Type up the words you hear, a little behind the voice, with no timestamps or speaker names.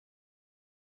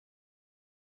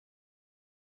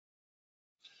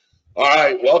All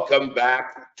right, welcome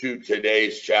back to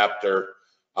today's chapter.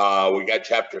 We got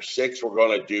chapter 6 we're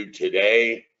going to do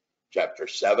today, chapter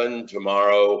 7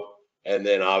 tomorrow, and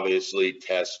then obviously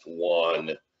test 1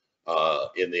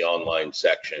 in the online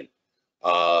section.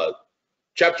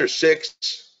 Chapter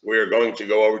 6 we're going to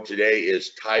go over today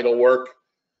is title work.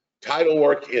 Title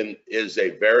work is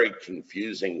a very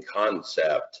confusing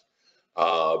concept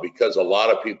because a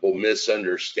lot of people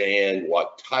misunderstand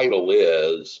what title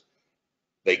is.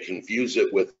 They confuse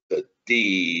it with the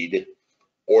deed,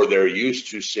 or they're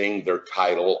used to seeing their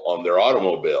title on their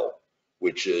automobile,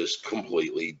 which is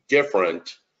completely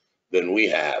different than we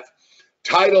have.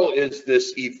 Title is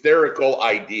this etherical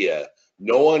idea.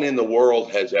 No one in the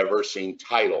world has ever seen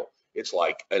title. It's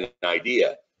like an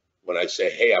idea. When I say,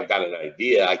 hey, I've got an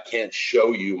idea, I can't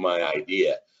show you my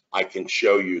idea. I can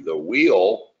show you the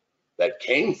wheel that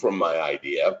came from my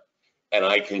idea, and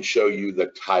I can show you the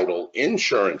title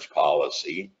insurance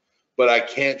policy, but I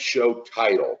can't show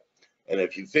title. And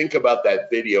if you think about that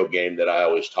video game that I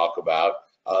always talk about,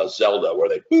 Zelda, where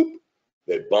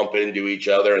they bump into each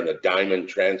other and the diamond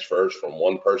transfers from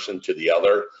one person to the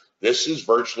other. This is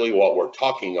virtually what we're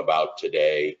talking about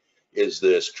today, is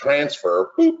this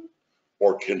transfer,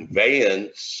 or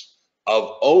conveyance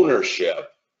of ownership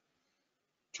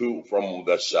from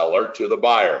the seller to the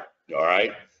buyer, all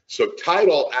right? So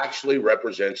title actually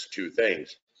represents two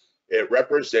things. It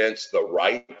represents the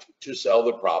right to sell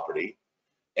the property,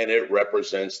 and it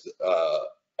represents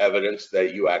evidence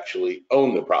that you actually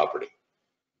own the property.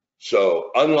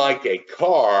 So unlike a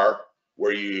car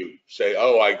where you say,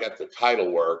 oh, I got the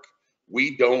title work,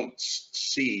 we don't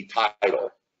see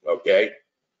title, okay?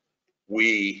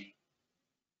 We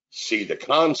see the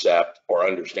concept or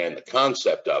understand the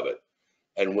concept of it.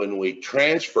 And when we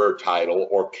transfer title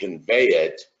or convey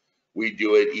it, we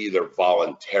do it either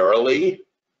voluntarily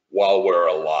while we're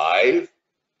alive,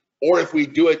 or if we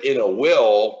do it in a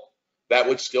will, that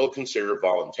would still consider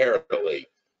voluntarily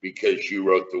because you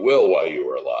wrote the will while you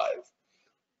were alive.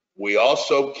 We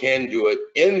also can do it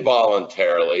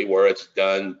involuntarily where it's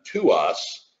done to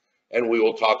us, and we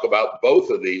will talk about both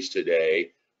of these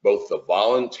today, both the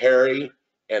voluntary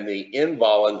and the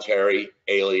involuntary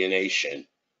alienation.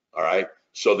 All right,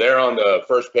 so there on the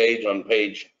first page, on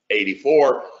page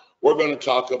 84, we're going to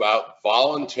talk about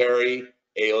voluntary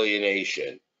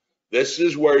alienation. This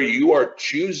is where you are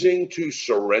choosing to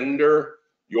surrender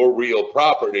your real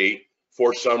property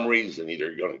for some reason. Either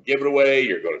you're going to give it away,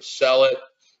 you're going to sell it,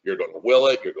 you're going to will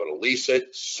it, you're going to lease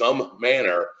it, some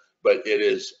manner, but it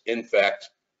is in fact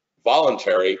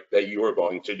voluntary that you are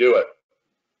going to do it.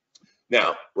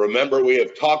 Now, remember, we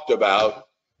have talked about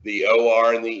the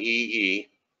OR and the EE,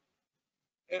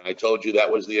 and I told you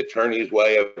that was the attorney's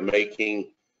way of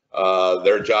making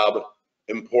their job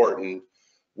important.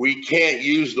 We can't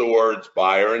use the words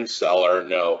buyer and seller.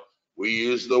 No, we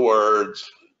use the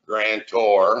words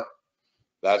grantor.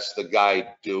 That's the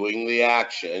guy doing the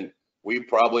action. We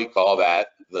probably call that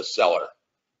the seller.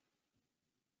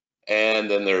 And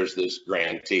then there's this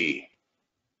grantee.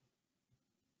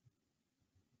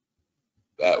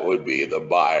 That would be the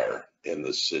buyer in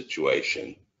this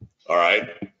situation. All right.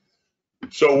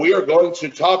 So we are going to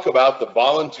talk about the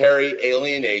voluntary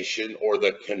alienation, or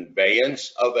the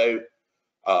conveyance of a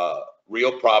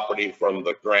real property from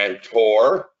the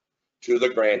grantor to the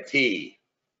grantee.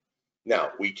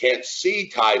 Now, we can't see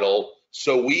title,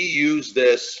 so we use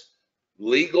this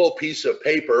legal piece of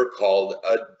paper called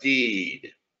a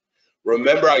deed.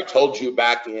 Remember, I told you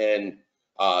back in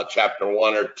chapter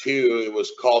 1 or 2, it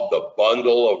was called the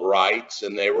bundle of rights,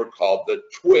 and they were called the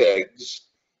twigs.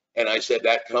 And I said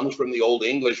that comes from the Old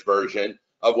English version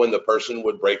of when the person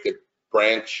would break a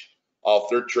branch off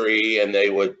their tree and they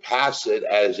would pass it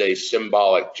as a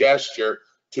symbolic gesture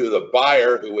to the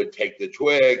buyer, who would take the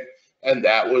twig, and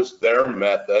that was their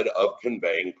method of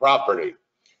conveying property.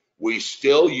 We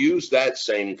still use that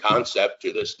same concept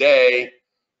to this day,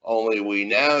 only we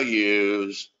now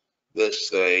use this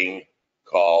thing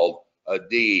called a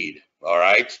deed. All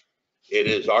right, it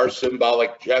is our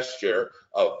symbolic gesture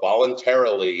of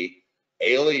voluntarily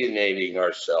alienating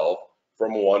ourselves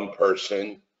from one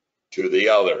person to the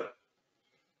other.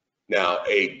 Now,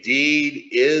 a deed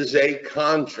is a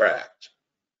contract.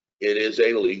 It is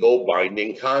a legal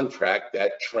binding contract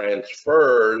that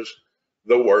transfers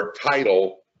the word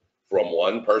title from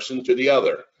one person to the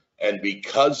other. And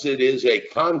because it is a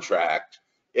contract,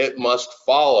 it must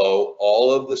follow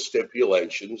all of the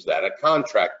stipulations that a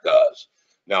contract does.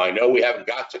 Now, I know we haven't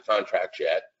got to contracts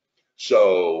yet,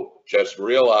 so just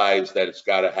realize that it's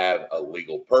got to have a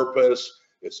legal purpose.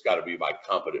 It's got to be by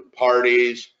competent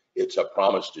parties. It's a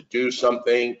promise to do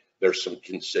something. There's some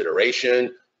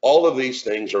consideration. All of these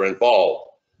things are involved.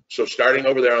 So starting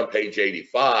over there on page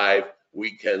 85,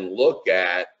 we can look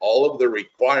at all of the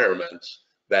requirements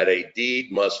that a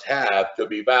deed must have to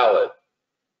be valid.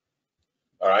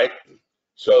 All right.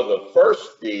 So the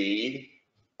first deed,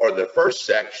 or the first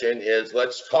section, is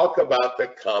let's talk about the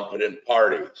competent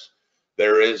parties.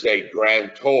 There is a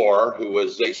grantor, who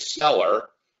is a seller,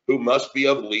 who must be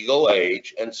of legal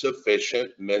age and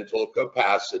sufficient mental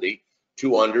capacity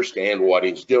to understand what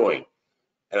he's doing.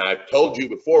 And I've told you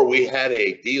before, we had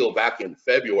a deal back in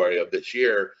February of this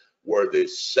year where the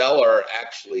seller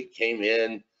actually came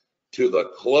in to the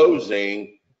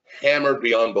closing hammered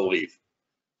beyond belief.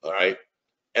 All right.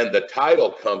 And the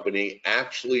title company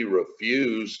actually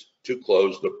refused to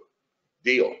close the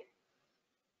deal.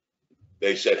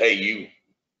 They said, hey, you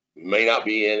may not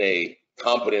be in a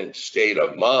competent state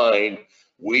of mind.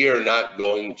 We are not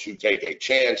going to take a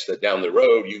chance that down the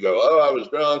road you go, oh, I was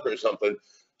drunk or something.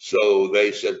 So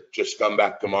they said, just come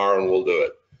back tomorrow and we'll do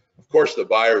it. Of course, the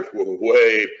buyers were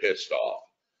way pissed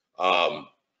off.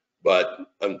 But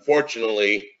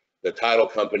unfortunately, the title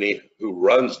company who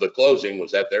runs the closing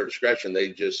was at their discretion. They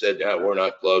just said, yeah, we're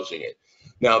not closing it.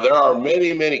 Now, there are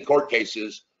many, many court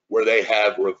cases where they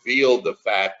have revealed the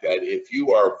fact that if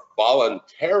you are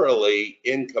voluntarily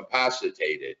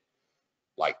incapacitated,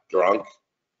 like drunk,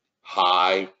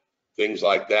 high, things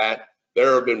like that,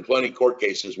 there have been plenty of court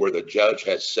cases where the judge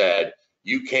has said,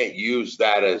 you can't use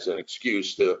that as an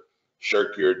excuse to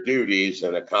shirk your duties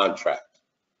in a contract.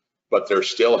 But there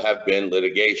still have been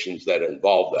litigations that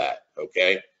involve that,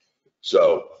 okay?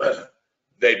 So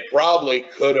they probably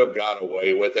could have got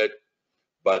away with it,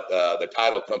 but the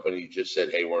title company just said,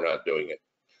 hey, we're not doing it.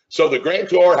 So the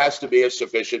grantor has to be of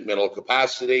sufficient mental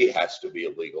capacity, has to be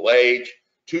of legal age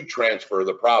to transfer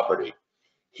the property.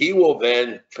 He will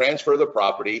then transfer the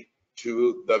property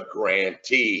to the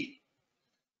grantee.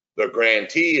 The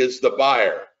grantee is the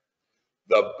buyer.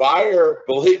 The buyer,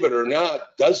 believe it or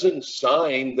not, doesn't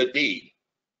sign the deed,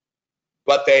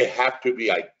 but they have to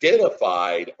be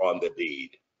identified on the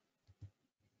deed.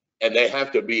 And they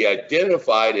have to be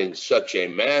identified in such a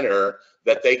manner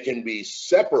that they can be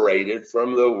separated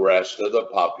from the rest of the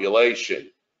population.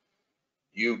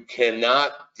 You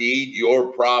cannot deed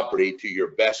your property to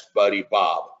your best buddy,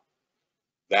 Bob.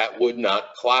 That would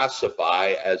not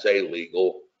classify as a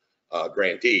legal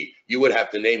grantee. You would have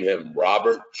to name him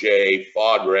Robert J.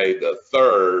 Fodre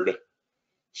III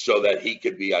so that he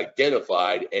could be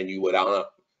identified and you would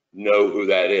know who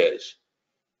that is.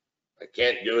 I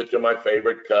can't do it to my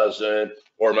favorite cousin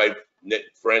or my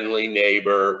friendly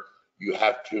neighbor. You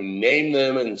have to name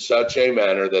them in such a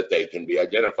manner that they can be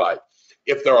identified.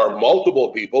 If there are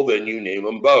multiple people, then you name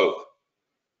them both.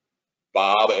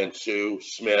 Bob and Sue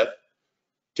Smith.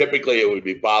 Typically, it would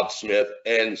be Bob Smith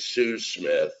and Sue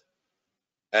Smith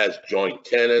as joint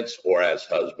tenants or as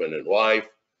husband and wife,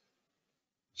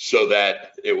 so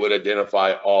that it would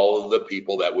identify all of the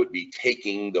people that would be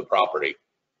taking the property.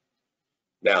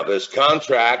 Now, this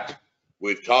contract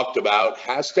we've talked about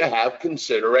has to have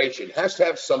consideration, has to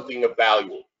have something of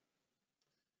value.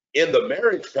 In the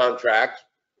marriage contract,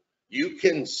 you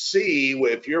can see,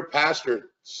 if your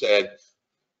pastor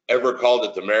ever called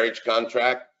it the marriage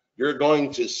contract, you're going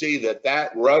to see that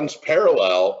that runs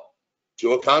parallel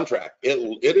to a contract.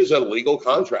 It is a legal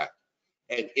contract.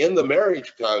 And in the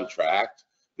marriage contract,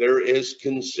 there is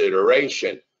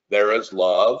consideration. There is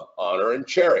love, honor, and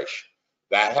cherish.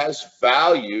 That has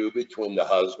value between the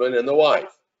husband and the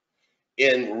wife.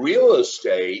 In real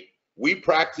estate, we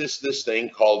practice this thing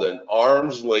called an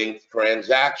arm's length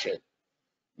transaction,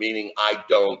 meaning I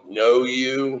don't know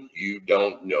you, you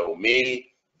don't know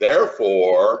me.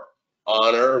 Therefore,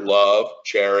 honor, love,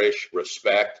 cherish,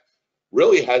 respect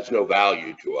really has no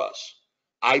value to us.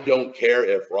 I don't care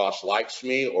if Ross likes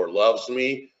me or loves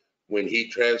me. When he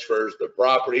transfers the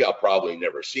property, I'll probably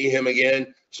never see him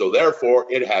again. So therefore,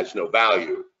 it has no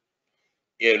value.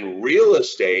 In real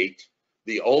estate,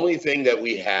 the only thing that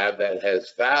we have that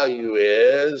has value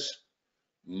is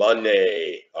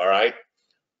money, all right?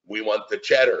 We want the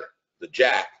cheddar, the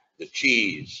jack, the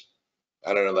cheese.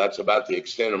 I don't know, that's about the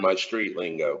extent of my street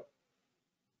lingo.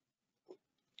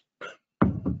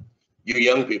 You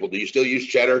young people, do you still use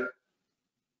cheddar?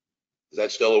 Is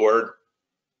that still a word?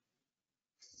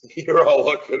 You're all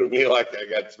looking at me like I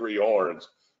got 3 horns.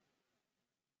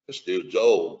 This dude's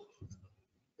old.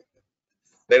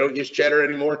 They don't use cheddar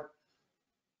anymore?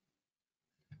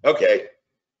 Okay.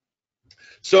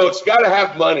 So it's got to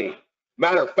have money.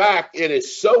 Matter of fact, it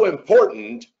is so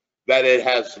important that it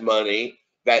has money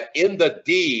that in the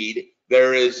deed,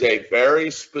 there is a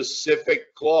very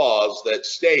specific clause that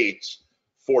states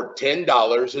for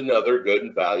 $10 and other good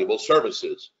and valuable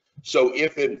services. So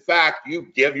if in fact you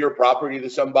give your property to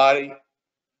somebody,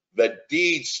 the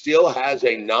deed still has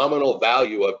a nominal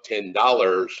value of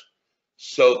 $10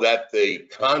 so that the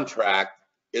contract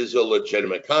is a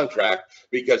legitimate contract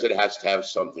because it has to have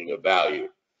something of value.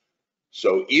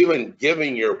 So even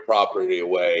giving your property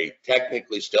away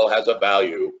technically still has a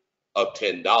value of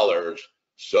 $10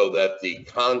 so that the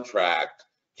contract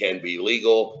can be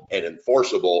legal and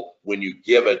enforceable when you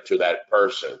give it to that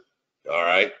person. All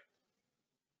right.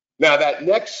 Now that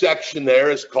next section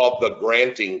there is called the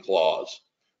granting clause.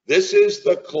 This is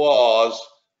the clause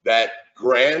that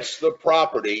grants the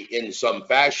property in some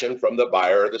fashion from the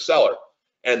buyer or the seller.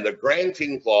 And the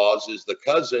granting clause is the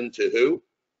cousin to who?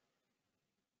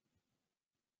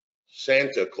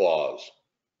 Santa Claus.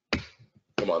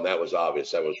 Come on, that was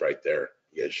obvious. That was right there.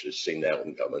 You guys should have seen that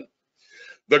one coming.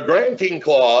 The granting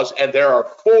clause, and there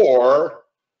are 4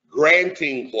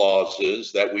 granting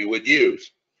clauses that we would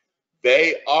use.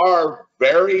 They are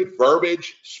very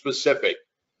verbiage specific,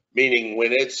 meaning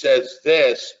when it says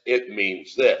this, it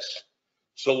means this.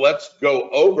 So let's go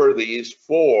over these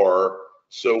 4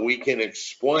 so we can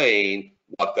explain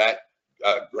what that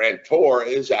grantor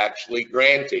is actually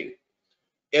granting.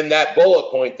 In that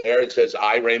bullet point there, it says,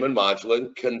 I, Raymond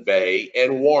Modulin, convey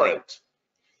and warrant.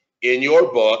 In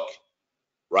your book,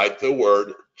 write the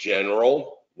word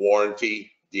general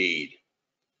warranty deed.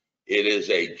 It is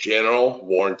a general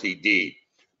warranty deed.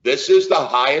 This is the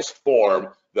highest form,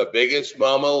 the biggest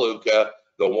mamaluca,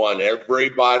 the one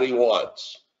everybody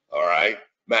wants. All right.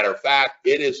 Matter of fact,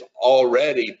 it is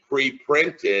already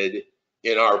pre-printed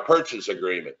in our purchase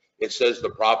agreement. It says the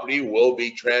property will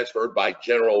be transferred by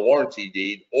general warranty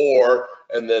deed, or,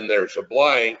 and then there's a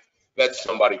blank that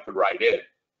somebody could write in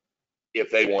if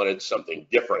they wanted something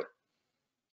different.